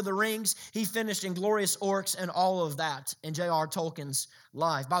finished Lord of the Rings. He finished Inglorious Orcs and all of that in J.R.R. Tolkien's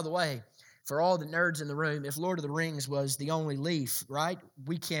life. By the way, for all the nerds in the room, if Lord of the Rings was the only leaf, right,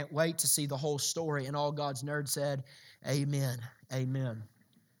 we can't wait to see the whole story. And all God's nerds said, amen, amen,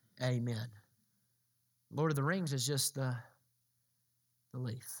 amen. Lord of the Rings is just the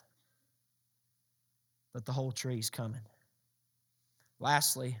leaf. But the whole tree's coming.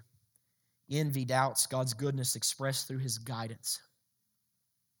 Lastly, envy doubts God's goodness expressed through his guidance.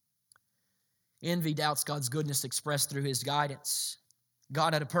 Envy doubts God's goodness expressed through his guidance.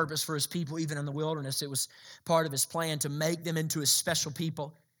 God had a purpose for his people even in the wilderness. It was part of his plan to make them into his special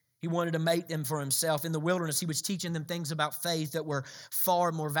people. He wanted to make them for himself. In the wilderness, he was teaching them things about faith that were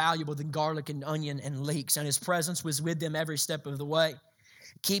far more valuable than garlic and onion and leeks. And his presence was with them every step of the way,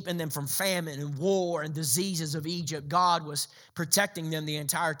 keeping them from famine and war and diseases of Egypt. God was protecting them the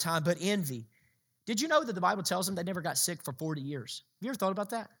entire time. But envy. Did you know that the Bible tells them they never got sick for 40 years? Have you ever thought about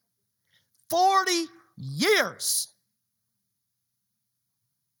that? 40 years.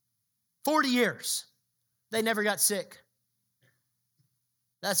 40 years. They never got sick.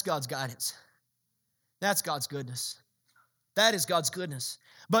 That's God's guidance. That's God's goodness. That is God's goodness.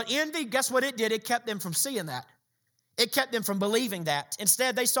 But envy, guess what it did? It kept them from seeing that. It kept them from believing that.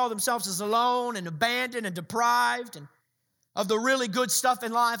 Instead, they saw themselves as alone and abandoned and deprived and of the really good stuff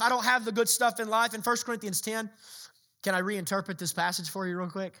in life. I don't have the good stuff in life. In 1 Corinthians 10, can I reinterpret this passage for you real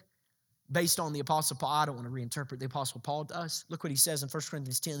quick? Based on the Apostle Paul. I don't want to reinterpret the Apostle Paul to us. Look what he says in 1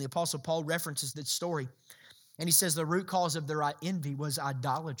 Corinthians 10. The Apostle Paul references this story. And he says the root cause of their envy was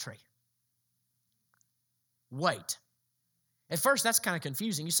idolatry. Wait. At first, that's kind of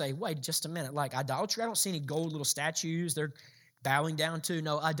confusing. You say, wait just a minute, like idolatry? I don't see any gold little statues they're bowing down to.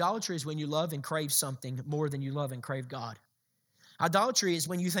 No, idolatry is when you love and crave something more than you love and crave God. Idolatry is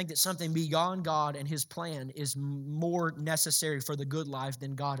when you think that something beyond God and His plan is more necessary for the good life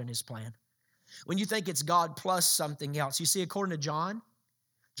than God and His plan. When you think it's God plus something else. You see, according to John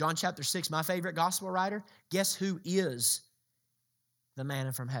chapter 6, my favorite gospel writer, guess who is the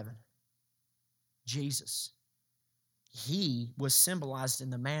manna from heaven? Jesus. He was symbolized in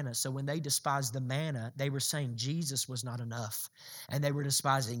the manna. So when they despised the manna, they were saying Jesus was not enough. And they were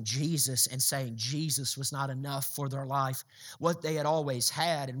despising Jesus and saying Jesus was not enough for their life. What they had always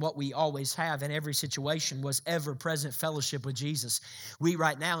had and what we always have in every situation was ever-present fellowship with Jesus. We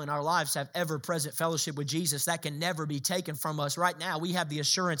right now in our lives have ever-present fellowship with Jesus. That can never be taken from us. Right now we have the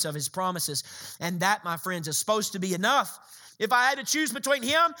assurance of His promises. And that, my friends, is supposed to be enough. If I had to choose between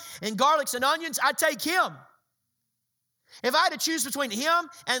Him and garlics and onions, I'd take Him. If I had to choose between Him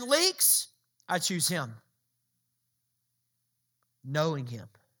and leeks, I choose Him. Knowing Him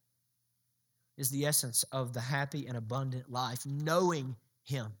is the essence of the happy and abundant life. Knowing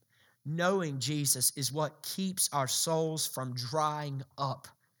Him, knowing Jesus is what keeps our souls from drying up.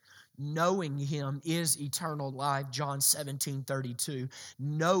 Knowing Him is eternal life, John 17:32.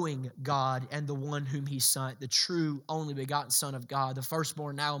 Knowing God and the one whom He sent, the true only begotten Son of God, the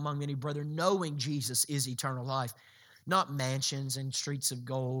firstborn now among many brethren. Knowing Jesus is eternal life. Not mansions and streets of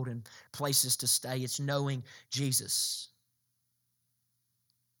gold and places to stay. It's knowing Jesus.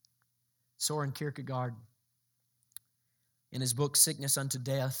 Soren Kierkegaard, in his book, Sickness Unto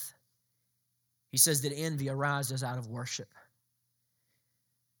Death, he says that envy arises out of worship.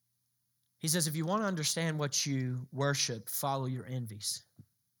 He says, if you want to understand what you worship, follow your envies.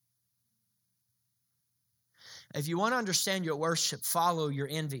 If you want to understand your worship, follow your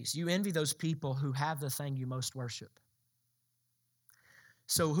envies. You envy those people who have the thing you most worship.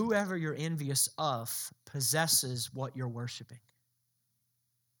 So whoever you're envious of possesses what you're worshiping.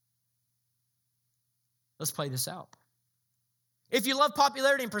 Let's play this out. If you love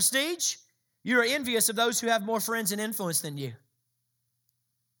popularity and prestige, you are envious of those who have more friends and influence than you.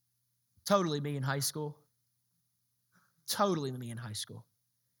 Totally me in high school. Totally me in high school.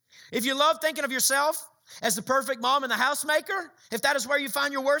 If you love thinking of yourself as the perfect mom and the housemaker, if that is where you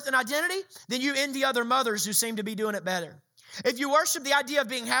find your worth and identity, then you envy other mothers who seem to be doing it better. If you worship the idea of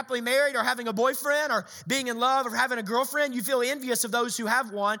being happily married or having a boyfriend or being in love or having a girlfriend, you feel envious of those who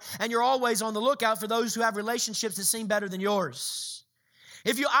have one, and you're always on the lookout for those who have relationships that seem better than yours.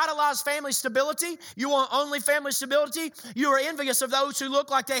 If you idolize family stability, you want only family stability, you are envious of those who look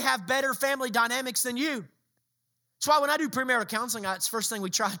like they have better family dynamics than you. That's why when I do premarital counseling, it's the first thing we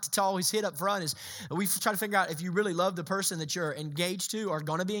try to always hit up front is we try to figure out if you really love the person that you're engaged to or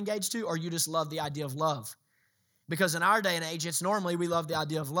going to be engaged to, or you just love the idea of love. Because in our day and age, it's normally we love the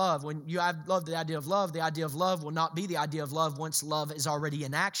idea of love. When you love the idea of love will not be the idea of love once love is already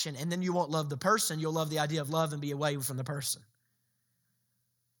in action. And then you won't love the person, you'll love the idea of love and be away from the person.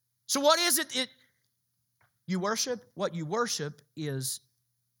 So what is it you worship? What you worship is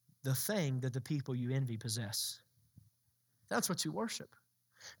the thing that the people you envy possess. That's what you worship.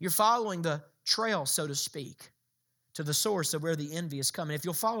 You're following the trail, so to speak, to the source of where the envy is coming. If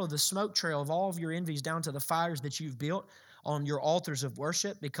you'll follow the smoke trail of all of your envies down to the fires that you've built on your altars of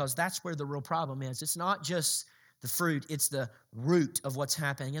worship, because that's where the real problem is. It's not just the fruit, it's the root of what's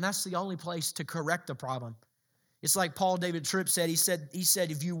happening. And that's the only place to correct the problem. It's like Paul David Tripp said. He said,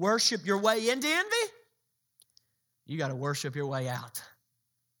 if you worship your way into envy, you got to worship your way out.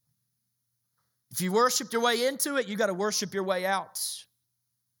 If you worship your way into it, you got to worship your way out.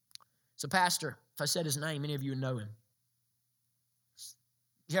 So pastor, if I said his name, many of you know him.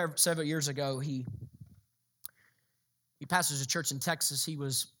 Here several years ago, he pastors a church in Texas. He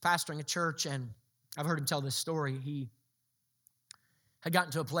was pastoring a church, and I've heard him tell this story. He had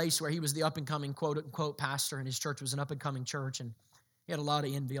gotten to a place where he was the up-and-coming, quote-unquote, pastor, and his church was an up-and-coming church, and he had a lot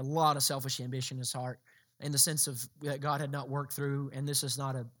of envy, a lot of selfish ambition in his heart, in the sense of that God had not worked through, and this is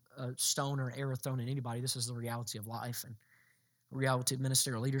not a stone or an arrow thrown at anybody. This is the reality of life and reality of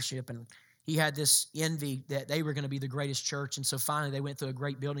ministerial leadership, and he had this envy that they were going to be the greatest church, and so finally they went through a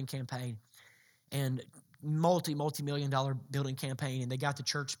great building campaign, and multi-million-dollar building campaign, and they got the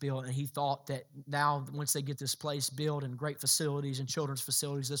church built, and he thought that now once they get this place built and great facilities and children's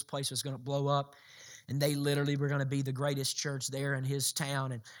facilities, this place was going to blow up, and they literally were going to be the greatest church there in his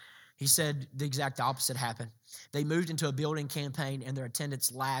town. And He said the exact opposite happened. They moved into a building campaign and their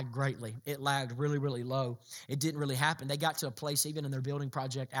attendance lagged greatly. It lagged really, really low. It didn't really happen. They got to a place even in their building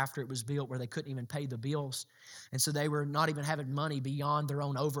project after it was built where they couldn't even pay the bills. And so they were not even having money beyond their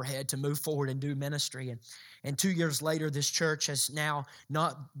own overhead to move forward and do ministry. And 2 years later, this church has now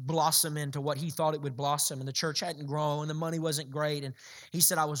not blossomed into what he thought it would blossom. And the church hadn't grown. The money wasn't great. And he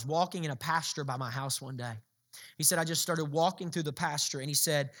said, I was walking in a pasture by my house one day. He said, I just started walking through the pasture. And he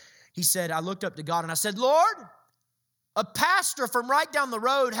said, I looked up to God and I said, Lord, a pastor from right down the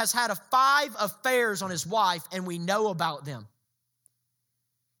road has had 5 affairs on his wife, and we know about them.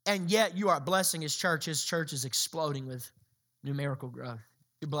 And yet you are blessing his church. His church is exploding with numerical growth.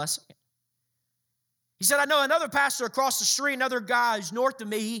 You're blessing it. He said, I know another pastor across the street, another guy who's north of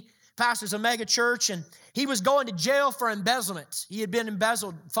me. He pastors a mega church, and he was going to jail for embezzlement. He had been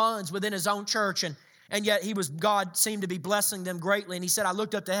embezzled funds within his own church, and yet God seemed to be blessing them greatly. And he said, I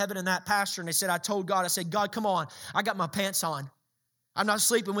looked up to heaven in that pastor, and he said, I told God, I said, God, come on. I got my pants on. I'm not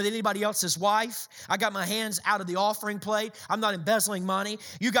sleeping with anybody else's wife. I got my hands out of the offering plate. I'm not embezzling money.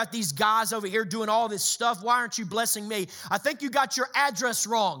 You got these guys over here doing all this stuff. Why aren't you blessing me? I think you got your address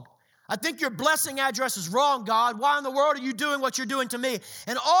wrong. I think your blessing address is wrong, God. Why in the world are you doing what you're doing to me?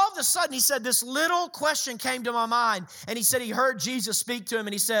 And all of a sudden, he said, this little question came to my mind. And he said he heard Jesus speak to him.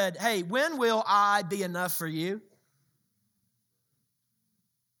 And he said, hey, when will I be enough for you?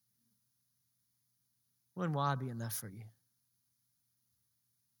 When will I be enough for you?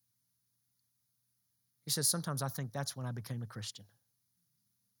 He says, sometimes I think that's when I became a Christian.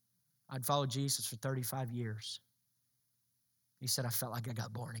 I'd followed Jesus for 35 years. He said, I felt like I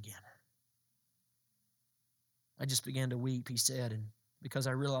got born again. I just began to weep, he said, and because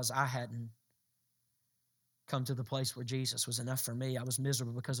I realized I hadn't come to the place where Jesus was enough for me. I was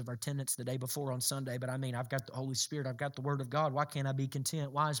miserable because of our attendance the day before on Sunday, but I've got the Holy Spirit, I've got the Word of God. Why can't I be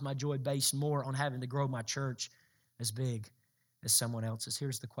content? Why is my joy based more on having to grow my church as big as someone else's?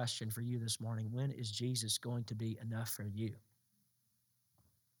 Here's the question for you this morning. When is Jesus going to be enough for you?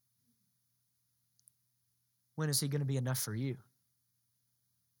 When is he going to be enough for you?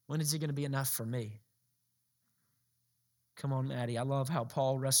 When is he going to be enough for me? Come on, Maddie. I love how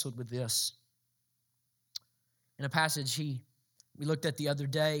Paul wrestled with this. In a passage we looked at the other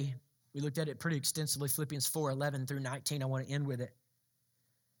day, we looked at it pretty extensively, Philippians 4:11 through 19. I want to end with it.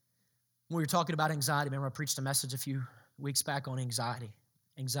 When we were talking about anxiety, remember I preached a message a few weeks back on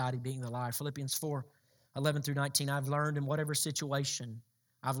anxiety being the lie. Philippians 4:11 through 19, I've learned in whatever situation,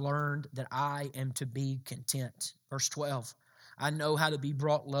 I've learned that I am to be content. Verse 12, I know how to be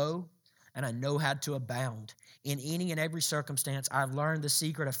brought low, and I know how to abound. In any and every circumstance, I've learned the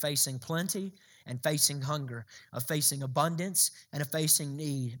secret of facing plenty and facing hunger, of facing abundance and of facing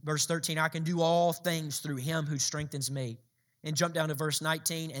need. Verse 13, I can do all things through him who strengthens me. And jump down to verse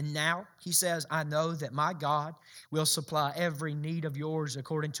 19, and now, he says, I know that my God will supply every need of yours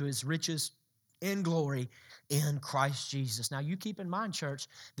according to his riches in glory in Christ Jesus. Now, you keep in mind, church,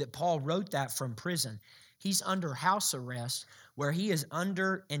 that Paul wrote that from prison. He's under house arrest where he is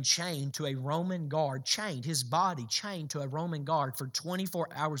under and chained to a Roman guard, his body chained to a Roman guard for 24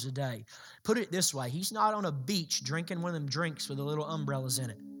 hours a day. Put it this way, he's not on a beach drinking one of them drinks with the little umbrellas in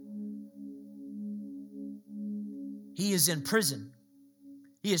it. He is in prison.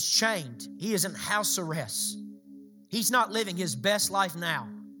 He is chained. He is in house arrest. He's not living his best life now.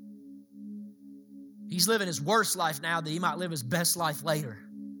 He's living his worst life now that he might live his best life later.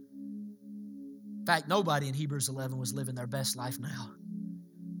 In fact, nobody in Hebrews 11 was living their best life now.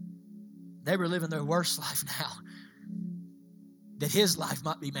 They were living their worst life now. That his life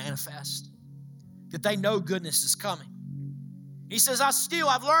might be manifest. That they know goodness is coming. He says,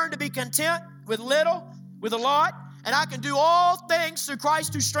 I've learned to be content with little, with a lot, and I can do all things through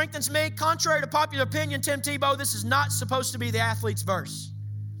Christ who strengthens me. Contrary to popular opinion, Tim Tebow, this is not supposed to be the athlete's verse.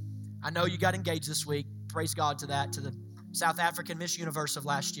 I know you got engaged this week. Praise God to that, to the South African Miss Universe of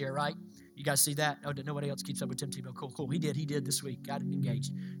last year, right? You guys see that? Oh, nobody else keeps up with Tim Tebow. Cool. He did this week. Got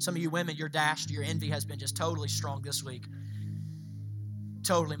engaged. Some of you women, your envy has been just totally strong this week.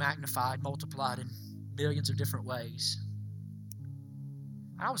 Totally magnified, multiplied in millions of different ways.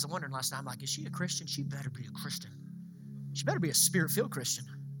 I was wondering last night, is she a Christian? She better be a Christian. She better be a Spirit-filled Christian.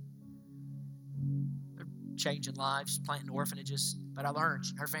 They're changing lives, planting orphanages. But I learned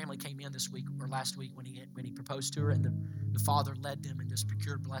her family came in this week or last week when he proposed to her, and the father led them in this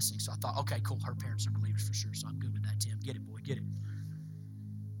procured blessing. So I thought, okay, cool, her parents are believers for sure, so I'm good with that, Tim. Get it, boy, get it.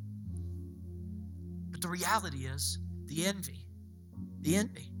 But the reality is the envy.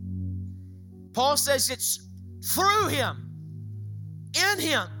 Paul says it's through him, in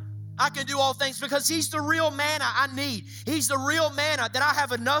him. I can do all things because He's the real manna I need. He's the real manna that I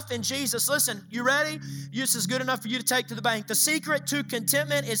have enough in Jesus. Listen, you ready? This is good enough for you to take to the bank. The secret to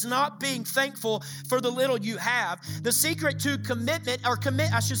contentment is not being thankful for the little you have. The secret to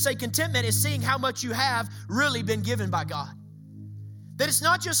contentment is seeing how much you have really been given by God. That it's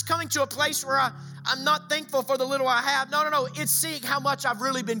not just coming to a place where I'm not thankful for the little I have. No. It's seeing how much I've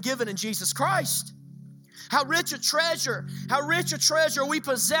really been given in Jesus Christ. How rich a treasure we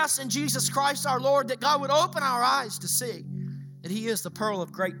possess in Jesus Christ our Lord, that God would open our eyes to see that He is the pearl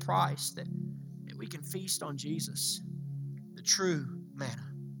of great price, that we can feast on Jesus, the true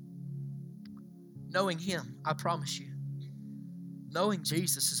manna. Knowing Him, I promise you, knowing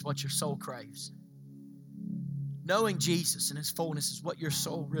Jesus is what your soul craves. Knowing Jesus in His fullness is what your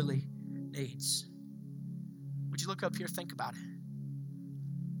soul really needs. Would you look up here? Think about it.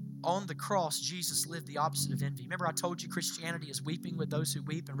 On the cross, Jesus lived the opposite of envy. Remember I told you Christianity is weeping with those who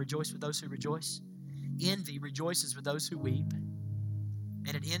weep and rejoice with those who rejoice? Envy rejoices with those who weep,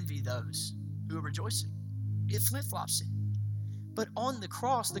 and it envy those who are rejoicing. It flip-flops it. But on the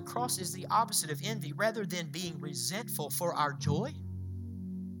cross is the opposite of envy. Rather than being resentful for our joy,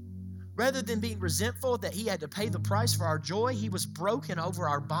 rather than being resentful that He had to pay the price for our joy, He was broken over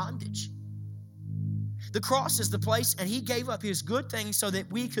our bondage. The cross is the place, and He gave up His good things so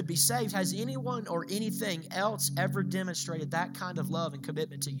that we could be saved. Has anyone or anything else ever demonstrated that kind of love and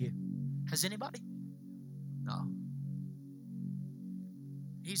commitment to you? Has anybody? No.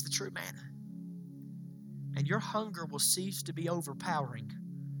 He's the true manna. And your hunger will cease to be overpowering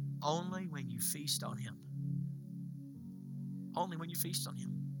only when you feast on Him. Only when you feast on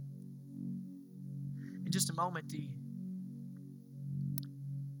Him. In just a moment, the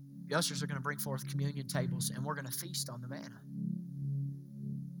ushers are going to bring forth communion tables, and we're going to feast on the manna.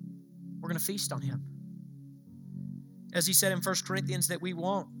 We're going to feast on Him. As He said in 1 Corinthians, that we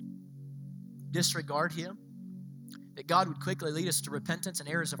won't disregard Him, that God would quickly lead us to repentance in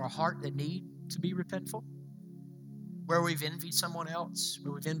areas of our heart that need to be repentful, where we've envied someone else,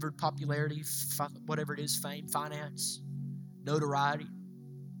 where we've envied popularity, whatever it is, fame, finance, notoriety.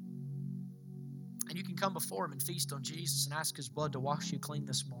 And you can come before Him and feast on Jesus and ask His blood to wash you clean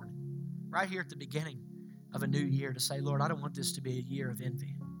this morning. Right here at the beginning of a new year, to say, Lord, I don't want this to be a year of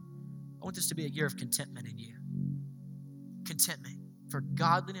envy. I want this to be a year of contentment in You. Contentment. For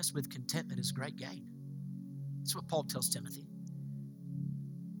godliness with contentment is great gain. That's what Paul tells Timothy.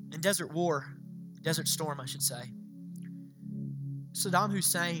 In Desert Storm, I should say, Saddam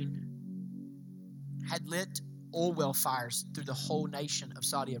Hussein had lit oil well fires through the whole nation of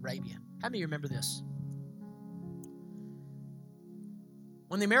Saudi Arabia. How many remember this?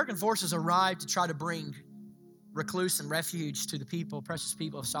 When the American forces arrived to try to bring recluse and refuge to the people, precious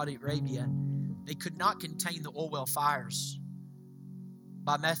people of Saudi Arabia, they could not contain the oil well fires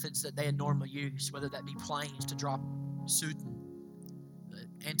by methods that they had normally used, whether that be planes to drop Sudan,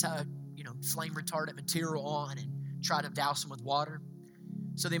 flame retardant material on and try to douse them with water.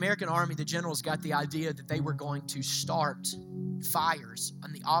 So the American army, the generals, got the idea that they were going to start fires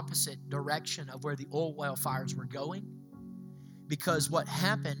in the opposite direction of where the oil well fires were going. Because what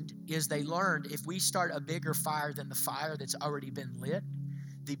happened is they learned if we start a bigger fire than the fire that's already been lit,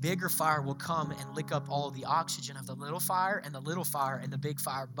 the bigger fire will come and lick up all the oxygen of the little fire, and the little fire and the big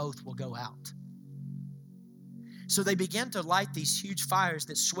fire both will go out. So they began to light these huge fires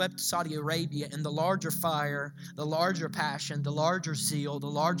that swept Saudi Arabia, and the larger fire, the larger passion, the larger zeal, the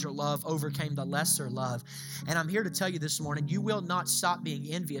larger love overcame the lesser love. And I'm here to tell you this morning, you will not stop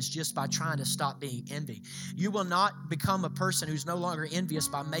being envious just by trying to stop being envy. You will not become a person who's no longer envious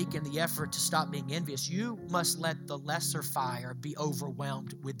by making the effort to stop being envious. You must let the lesser fire be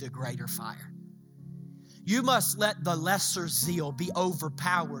overwhelmed with the greater fire. You must let the lesser zeal be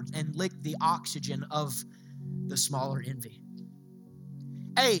overpowered and lick the oxygen of the smaller envy.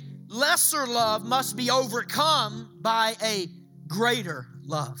 A lesser love must be overcome by a greater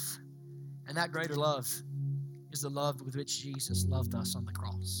love. And that greater love is the love with which Jesus loved us on the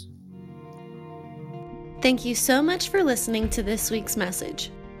cross. Thank you so much for listening to this week's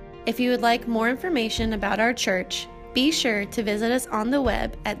message. If you would like more information about our church, be sure to visit us on the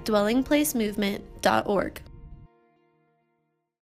web at dwellingplacemovement.org.